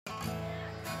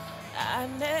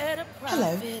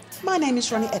Hello, my name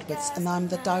is Ronnie Edwards and I'm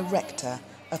the Director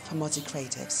of Pomozi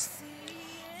Creatives.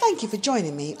 Thank you for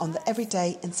joining me on the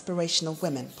Everyday Inspirational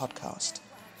Women podcast.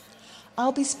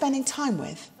 I'll be spending time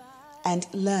with and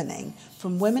learning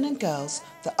from women and girls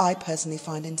that I personally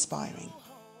find inspiring.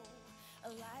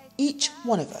 Each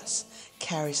one of us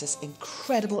carries this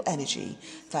incredible energy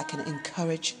that can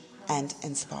encourage and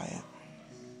inspire.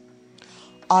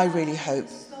 I really hope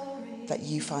that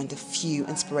you find a few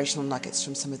inspirational nuggets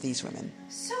from some of these women.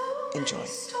 Enjoy.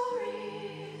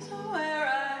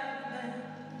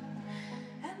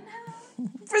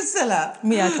 Priscilla.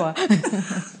 Me toi.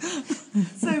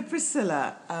 So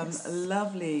Priscilla,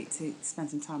 lovely to spend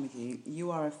some time with you.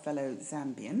 You are a fellow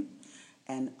Zambian,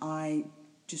 and I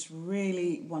just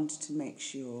really wanted to make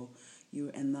sure you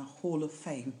were in the Hall of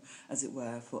Fame, as it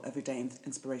were, for Everyday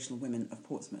Inspirational Women of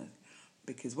Portsmouth,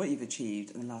 because what you've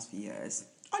achieved in the last few years,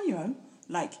 on your own,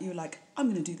 you're like, I'm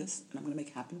going to do this and I'm going to make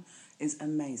it happen, is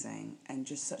amazing, and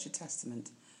just such a testament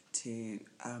to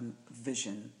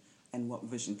vision and what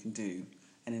vision can do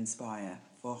and inspire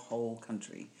for a whole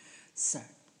country. So,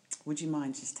 would you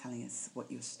mind just telling us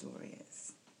what your story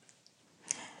is?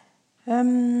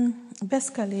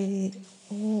 Basically,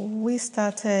 we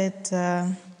started...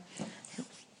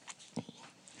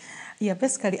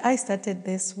 I started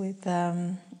this with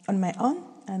on my own,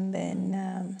 and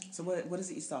then... So what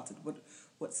is it you started?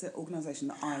 What's the organisation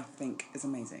that I think is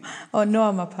amazing? Oh,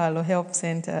 Noah Mapalo Help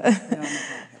Centre. Noah Mapalo Help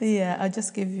Centre. Yeah, I'll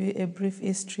just give you a brief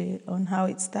history on how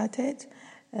it started.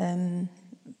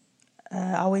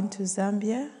 I went to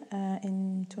Zambia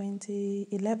in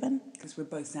 2011. Because we're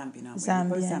both Zambian, aren't we? Zambians,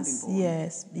 We're both Zambian born.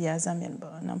 yes. Yeah, Zambian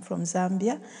born. I'm from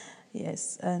Zambia,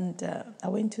 yes. And I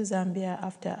went to Zambia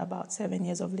after about 7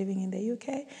 years of living in the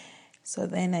UK. So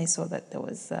then I saw that there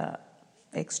was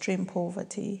extreme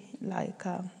poverty,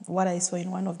 what I saw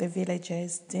in one of the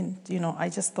villages. I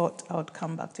just thought I would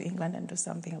come back to England and do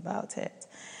something about it.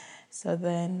 So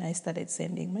then I started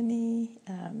sending money,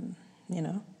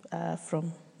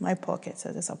 from my pockets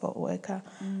as a support worker.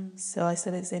 So I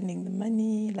started sending the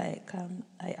money,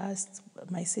 I asked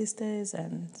my sisters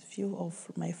and a few of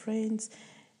my friends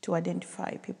to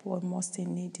identify people who were most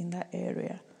in need in that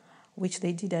area, which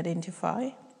they did identify.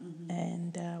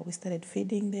 And we started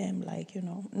feeding them,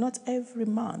 not every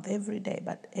month, every day,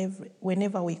 but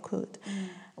whenever we could.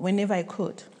 Whenever I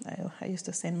could, I used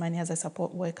to send money as a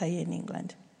support worker here in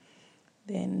England.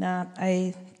 Then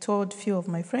I told a few of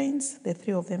my friends. The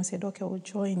three of them said, okay, we'll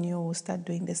join you, we'll start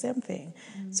doing the same thing.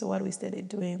 So what we started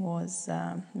doing was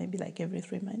maybe every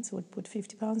 3 months, we'd put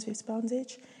 £50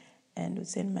 each, and we'd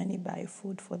send money, buy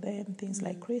food for them, things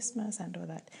like Christmas and all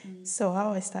that. So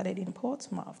how I started in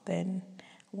Portsmouth, then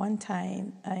one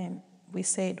time we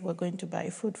said we're going to buy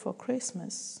food for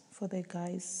Christmas for the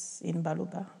guys in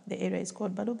Baluba. The area is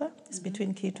called Baluba. It's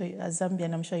between Kitwe, Zambia,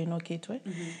 and I'm sure you know Kitwe.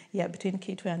 Yeah, between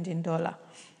Kitwe and Ndola.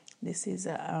 This is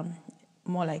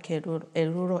more like a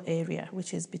rural area,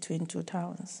 which is between two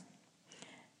towns.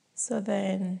 So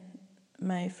then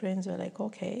my friends were like,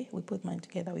 okay, we put money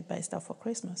together, we buy stuff for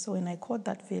Christmas. So when I called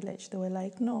that village, they were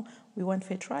like, no, we want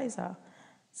fertilizer.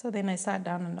 So then I sat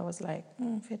down and I was like,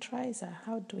 fertilizer,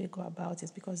 how do we go about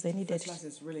it? Because they needed... Fertilizer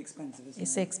is really expensive, isn't it?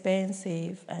 It's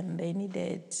expensive, and they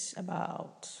needed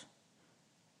about,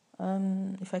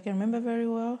 if I can remember very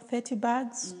well, 30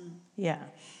 bags. Yeah,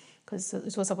 because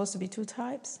it was supposed to be 2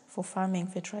 types for farming,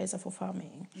 fertilizer for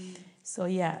farming. So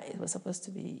yeah, it was supposed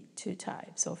to be 2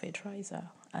 types of fertilizer.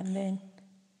 And then...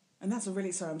 And that's a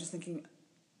really... Sorry, I'm just thinking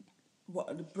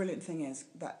what the brilliant thing is,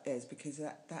 because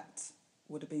that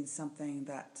would have been something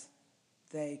that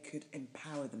they could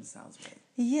empower themselves with.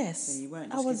 Yes. So you weren't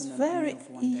just giving them a meal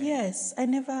for one day. Yes.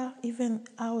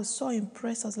 I was so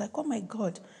impressed. I was like, oh my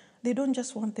God, they don't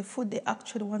just want the food, they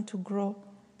actually want to grow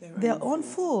their own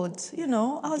food.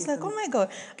 I was like, oh my God.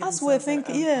 As we're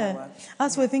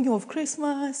thinking of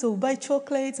Christmas, so buy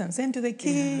chocolates and send to the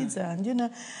kids,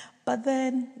 and but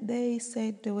then they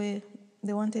said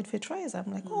they wanted fertilizer.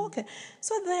 I'm like, oh, okay.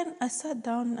 So then I sat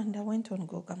down and I went on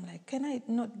Google. I'm like, can I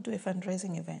not do a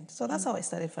fundraising event? So that's how I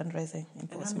started fundraising in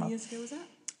Portsmouth. And how many years ago was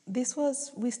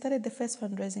that? We started the first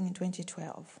fundraising in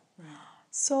 2012. Right.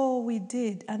 So we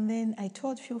did. And then I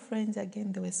told a few friends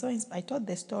again, they were so inspired. I told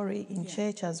the story in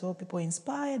church as well. People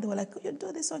inspired. They were like, you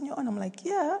do this on your own? I'm like,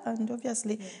 yeah. And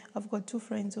obviously, I've got 2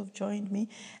 friends who've joined me.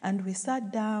 And we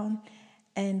sat down.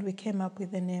 And we came up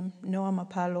with the name Noah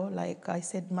Mapalo. Like I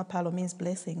said, Mapalo means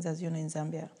blessings, as you know, in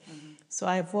Zambia. So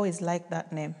I've always liked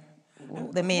that name,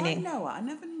 the meaning. Why Noah? I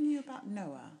never knew about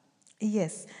Noah.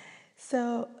 Yes.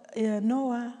 So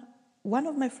Noah, one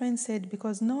of my friends said,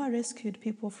 because Noah rescued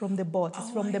people from the boat. It's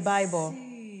from the Bible.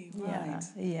 See. right.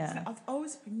 Yeah. So I've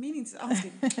always been meaning to ask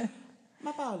you.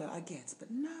 Mapalo, I get,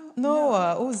 but no.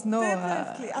 Noah, who's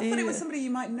Noah? Biblically, I thought it was somebody you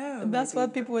might know. That's maybe,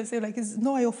 what people would say, like, is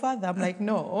Noah your father? I'm like,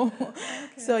 no.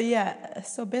 Okay.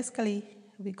 So basically,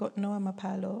 we got Noah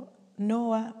Mapalo.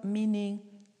 Noah meaning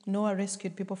Noah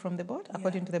rescued people from the boat,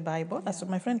 according to the Bible. That's what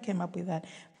my friend came up with that.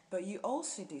 But you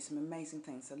also do some amazing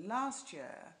things. So last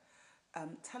year,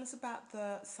 tell us about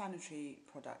the sanitary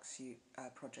products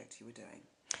project you were doing.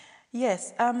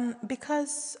 Yes,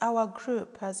 because our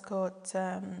group has got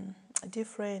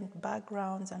different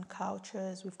backgrounds and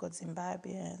cultures. We've got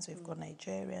Zimbabweans, we've got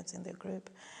Nigerians in the group,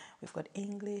 we've got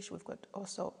English, we've got all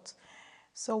sorts.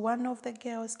 So one of the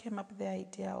girls came up with the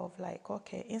idea of like,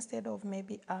 okay, instead of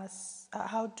maybe us,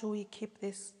 how do we keep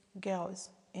these girls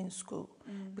in school?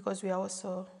 Because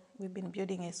we've been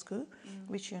building a school,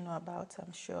 which you know about,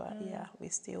 I'm sure. Yeah, we're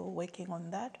still working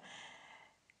on that.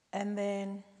 And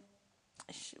then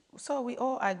so we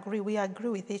all agree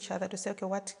with each other to say, okay,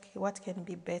 what can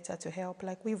be better to help?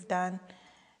 Like we've done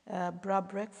bra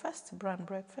and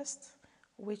breakfast,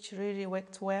 which really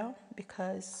worked well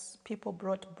because people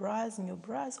brought bras, new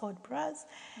bras, old bras,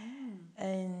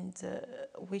 and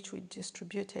which we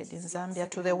distributed in Zambia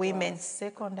to the women,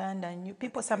 second-hand and new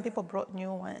people. Some people brought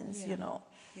new ones,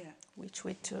 which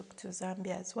we took to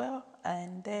Zambia as well.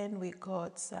 And then we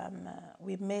got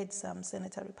we made some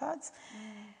sanitary pads.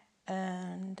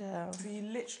 And so you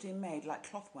literally made like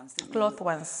cloth ones, didn't you? Cloth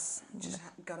ones.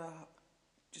 Got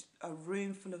a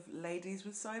room full of ladies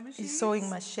with sewing machines. Sewing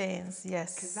machines,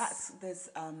 yes. Because there's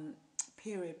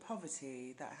period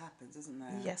poverty that happens, isn't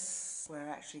there? Yes. Where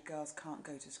actually girls can't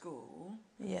go to school.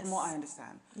 Yes. From what I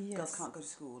understand, yes. Girls can't go to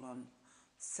school on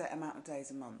set amount of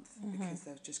days a month because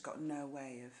they've just got no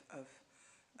way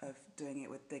of doing it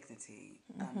with dignity.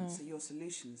 So your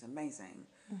solution's amazing.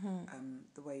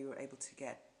 The way you were able to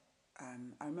get.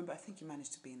 I remember. I think you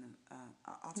managed to be in an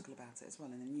article about it as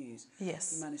well in the news.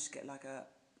 Yes. You managed to get like a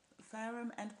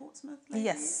Fareham and Portsmouth lady.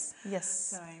 Yes.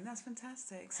 Sewing. That's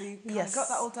fantastic. So you kind of got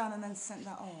that all done and then sent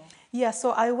that off. Yeah.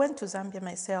 So I went to Zambia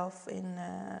myself in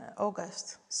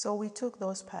August. So we took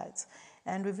those pads,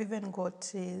 and we've even got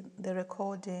the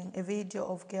recording, a video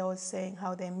of girls saying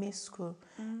how they miss school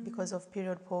because of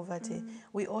period poverty.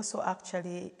 We also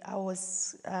I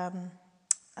was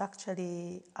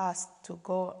actually asked to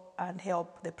go and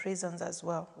help the prisons as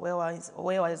well. Where I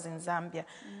was in Zambia,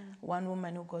 one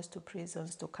woman who goes to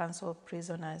prisons to counsel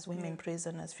prisoners, women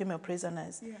prisoners, female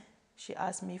prisoners, she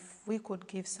asked me if we could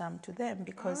give some to them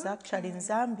because actually in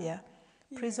Zambia,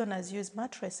 prisoners use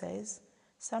mattresses.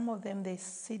 Some of them, they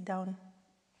sit down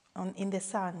in the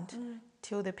sand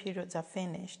till the periods are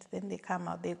finished. Then they come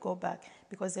out, they go back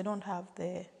because they don't have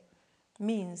the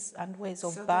means and ways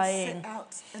of buying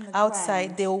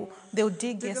outside. They'll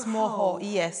dig a small hole,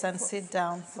 and sit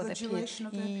down for the duration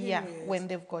of their period. Yeah, when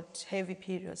they've got heavy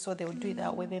periods. So they'll do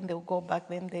that way, then they'll go back,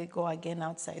 then they go again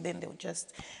outside, then they'll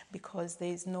just, because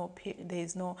there's no,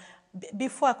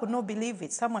 before I could not believe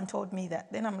it. Someone told me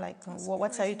that. Then I'm like,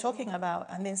 what are you talking about?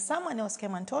 And then someone else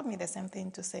came and told me the same thing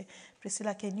to say,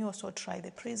 Priscilla, can you also try the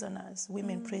prisoners,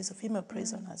 female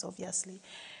prisoners, obviously.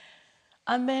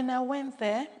 And then I went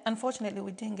there. Unfortunately,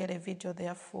 we didn't get a video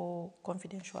there for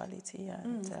confidentiality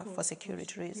and for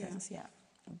security reasons,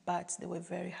 But they were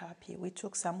very happy. We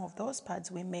took some of those pads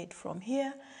we made from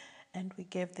here, and we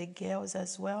gave the girls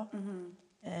as well.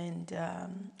 And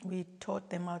we taught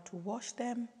them how to wash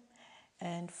them.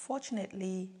 And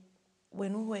fortunately,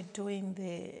 when we were doing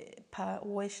the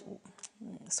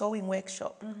sewing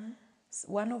workshop,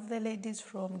 one of the ladies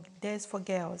from Days for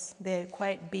Girls, they're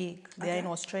quite big. They're in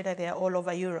Australia. They're all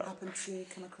over Europe. Happened to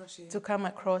come across you? To come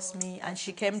across me, and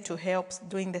she came to help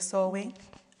doing the sewing,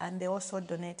 and they also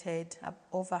donated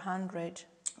over 100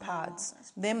 pads.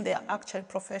 They're actually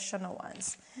professional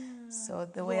ones. So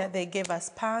they gave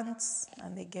us pants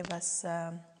and they gave us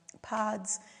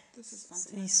pads. This is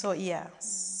fantastic.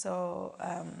 So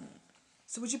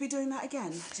would you be doing that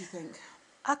again, do you think?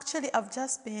 Actually, I've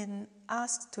just been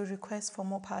asked to request for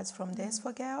more pads from Days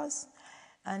for Girls,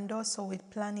 and also we're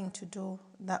planning to do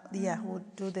that. We'll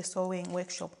do the sewing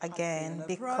workshop again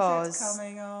because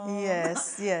coming on.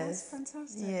 Yes, That's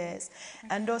fantastic. Yes,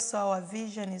 and also our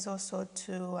vision is also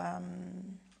to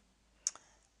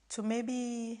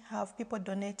maybe have people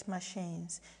donate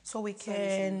machines so we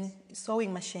can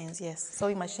sewing machines,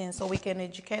 so we can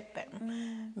educate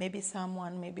them. Maybe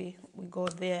we go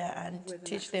there and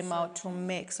teach them how to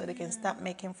make so they can start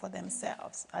making for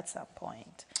themselves at some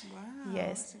point. Wow, yes,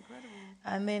 that's incredible.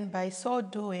 And then by so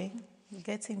doing,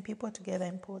 getting people together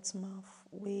in Portsmouth,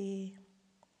 we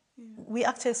we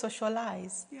actually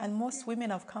socialize. Yeah, And most yeah. women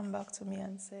have come back to me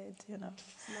and said, you know,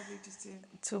 It's lovely just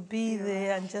to be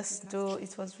there and just fantastic.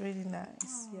 it was really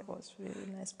nice. Yeah, it was really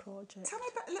nice project. Tell me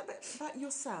a little bit about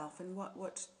yourself and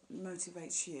what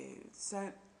motivates you.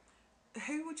 So,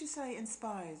 who would you say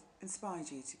inspired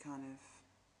you to kind of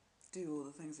do all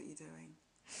the things that you're doing?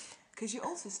 Because you're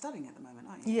also studying at the moment,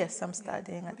 aren't you? Yes, I'm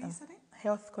studying What are you studying?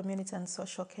 Health, Community and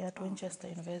Social Care at Winchester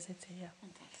University. Yeah.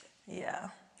 Fantastic. Yeah.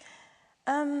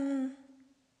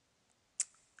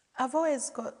 I've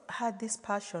always had this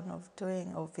passion of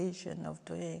vision of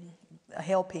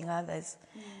helping others.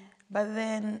 But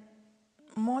then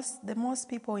the most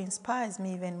people inspires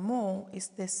me even more is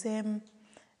the same,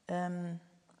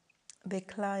 the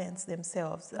clients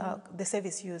themselves, the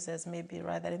service users maybe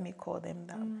rather, let me call them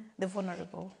that, the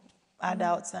vulnerable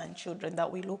adults and children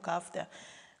that we look after.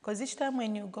 Because each time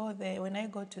when you go there, when I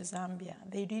go to Zambia,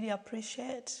 they really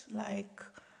appreciate,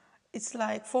 it's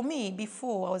like, for me,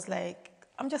 before, I was like,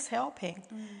 I'm just helping.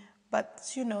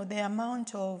 But, you know, the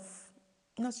amount of,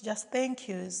 not just thank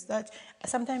yous, that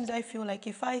sometimes I feel like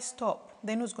if I stop,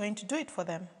 then who's going to do it for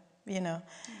them, you know?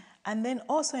 And then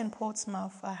also in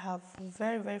Portsmouth, I have a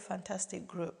very, very fantastic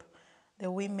group. The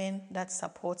women that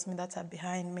support me, that are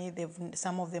behind me,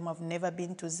 some of them have never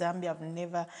been to Zambia, have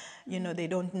never, you know, they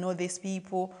don't know these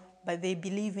people, but they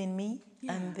believe in me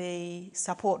and they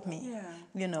support me,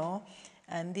 you know.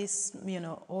 And this, you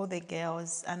know, all the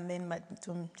girls, and then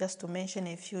just to mention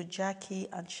a few, Jackie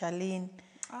and Charlene,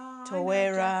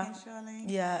 Towera,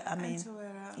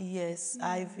 yes,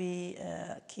 Ivy,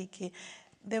 Kiki,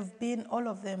 they've been all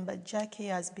of them, but Jackie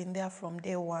has been there from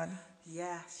day one.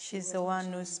 Yes, she's the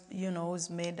one who's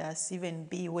made us even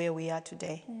be where we are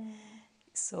today.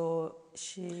 So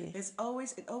it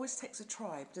always takes a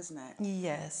tribe, doesn't it?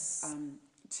 Yes.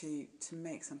 To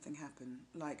make something happen.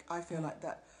 Like I feel like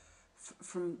that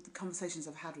from the conversations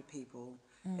I've had with people,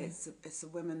 it's the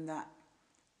women that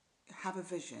have a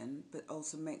vision, but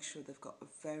also make sure they've got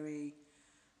a very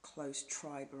close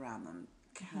tribe around them,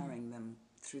 carrying them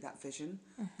through that vision.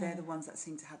 They're the ones that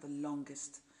seem to have the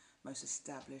longest, most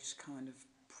established kind of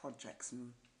projects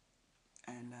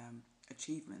and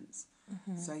achievements.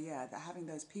 So yeah, that having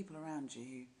those people around you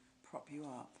who prop you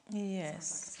up.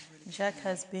 Yes, like really Jack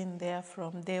has been there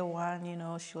from day one. You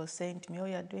know, she was saying to me, "Oh,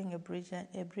 you're doing a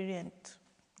brilliant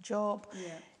job."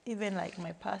 Yeah. Even like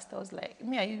my pastor was like,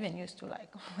 me, I even used to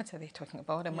like, what are they talking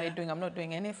about? What am I doing? I'm not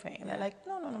doing anything. And they're like,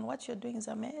 no, what you're doing is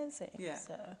amazing. Yeah.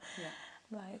 So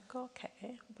I'm like,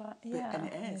 okay, but and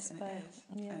it is.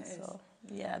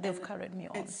 they've carried me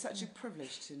on. It's such a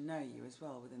privilege to know you as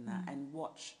well within that and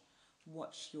watch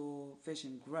your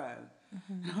vision grow.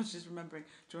 And I was just remembering,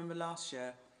 do you remember last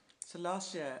year? So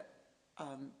last year,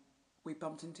 we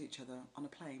bumped into each other on a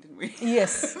plane, didn't we?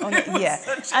 Yes,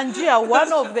 and you are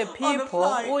one of the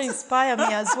people who inspire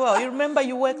me as well. You remember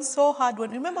you worked so hard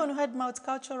when you had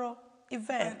multicultural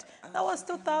event. That was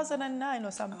 2009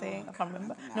 or something. I can't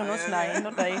remember. No,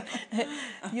 not 9.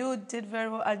 You did very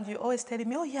well, and you always telling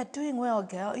me, "Oh, you're doing well,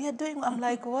 girl. You're doing well." I'm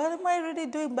like, "What am I really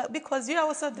doing?" But because you're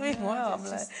also doing well, I'm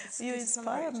like, you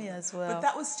inspire me as well. But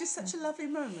that was just such a lovely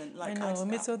moment. Like I know.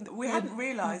 we hadn't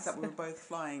realised that we were both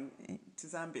flying to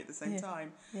Zambia at the same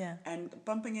time. Yeah. And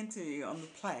bumping into you on the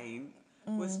plane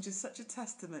was just such a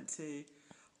testament to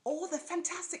all the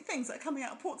fantastic things that are coming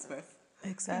out of Portsmouth.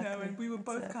 Exactly. You know, and we were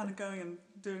both kind of going and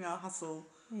doing our hustle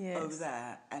over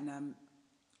there, and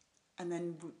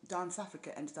then Dance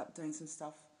Africa ended up doing some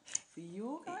stuff for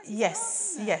you guys.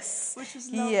 Yes. Which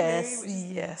was lovely.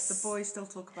 Yes. The boys still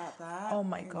talk about that. Oh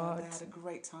my God. They had a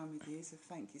great time with you, so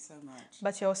thank you so much.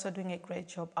 But you're also doing a great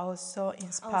job. I was so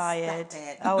inspired.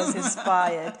 I was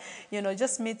inspired. You know,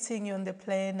 just meeting you on the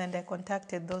plane, and I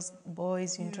contacted those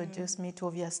boys. You introduced me to.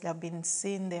 Obviously, I've been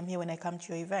seeing them here when I come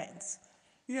to your events.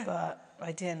 Yeah. But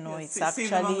I didn't know it's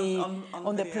actually on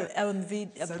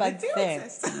video. So but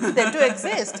they do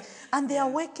exist. And they are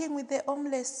working with the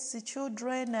homeless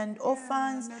children and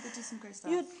orphans. No, they do some great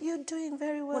stuff. You're doing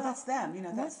very well. Well, that's them. You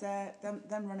know, that's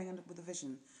them running with a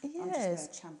vision. Yes. I'm just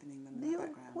there championing them in the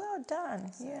background. Well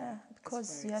done. So,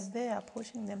 because you're there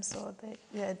pushing them, so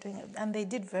they are doing it. And they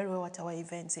did very well at our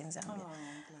events in Zambia. Oh,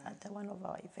 I'm glad. At one of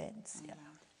our events. Glad.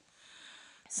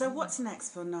 So what's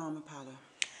next for Noah Mapala?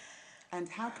 And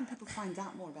how can people find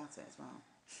out more about it as well?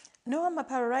 Noah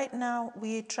Mapala, right now,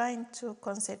 we're trying to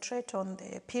concentrate on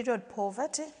the period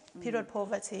poverty,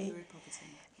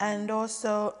 and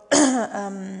also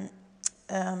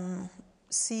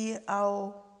see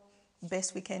how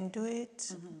best we can do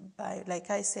it by, like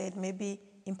I said, maybe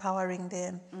empowering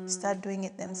them, start doing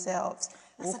it themselves.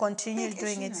 We'll continue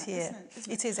doing it here.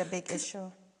 It is a big issue.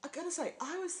 I gotta say,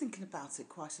 I was thinking about it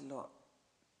quite a lot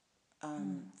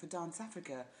for Dance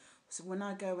Africa. So when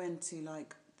I go into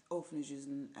like orphanages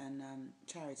and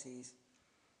charities,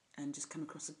 and just come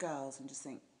across the girls and just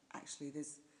think, actually,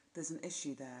 there's an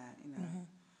issue there, you know.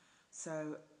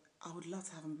 So I would love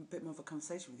to have a bit more of a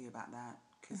conversation with you about that,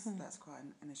 because that's quite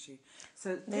an issue.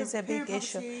 So there's a big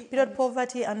issue. poverty, Period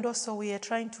poverty, and also we are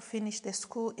trying to finish the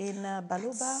school in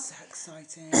Baluba. That's so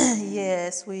exciting.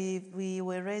 Yes, we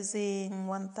were raising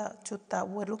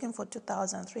we're looking for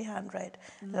 2,300.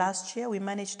 Last year we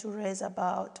managed to raise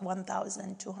about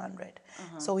 1,200.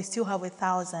 So we still have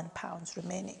 £1,000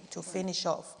 remaining to finish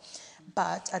off.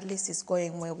 But at least it's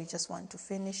going well. We just want to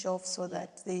finish off so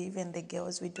that even the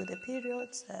girls, we do the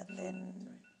periods, and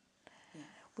then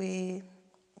we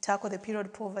tackle the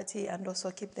period poverty and also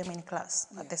keep them in class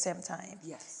at the same time.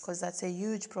 Yes. Because that's a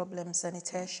huge problem.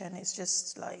 Sanitation is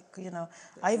just like, you know,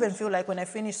 I even feel like when I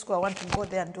finish school, I want to go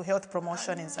there and do health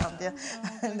promotion in Zambia.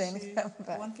 And then come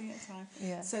back. One thing at a time.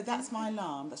 Yeah. So that's my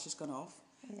alarm that's just gone off.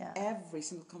 Yeah. Every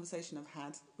single conversation I've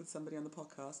had with somebody on the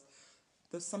podcast,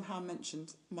 they've somehow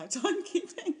mentioned my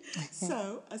timekeeping.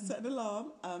 So I set an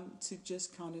alarm to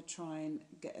just kind of try and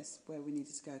get us where we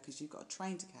needed to go, because you've got a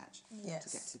train to catch to get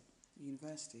to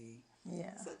university.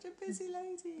 Yeah. Such a busy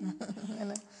lady.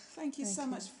 Thank you so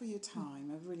much for your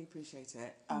time. I really appreciate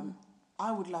it.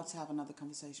 I would love to have another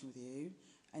conversation with you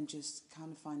and just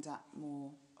kind of find out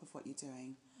more of what you're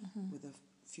doing with a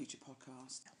future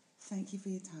podcast. Thank you for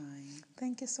your time.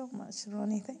 Thank you so much,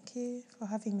 Ronnie. Thank you for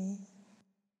having me.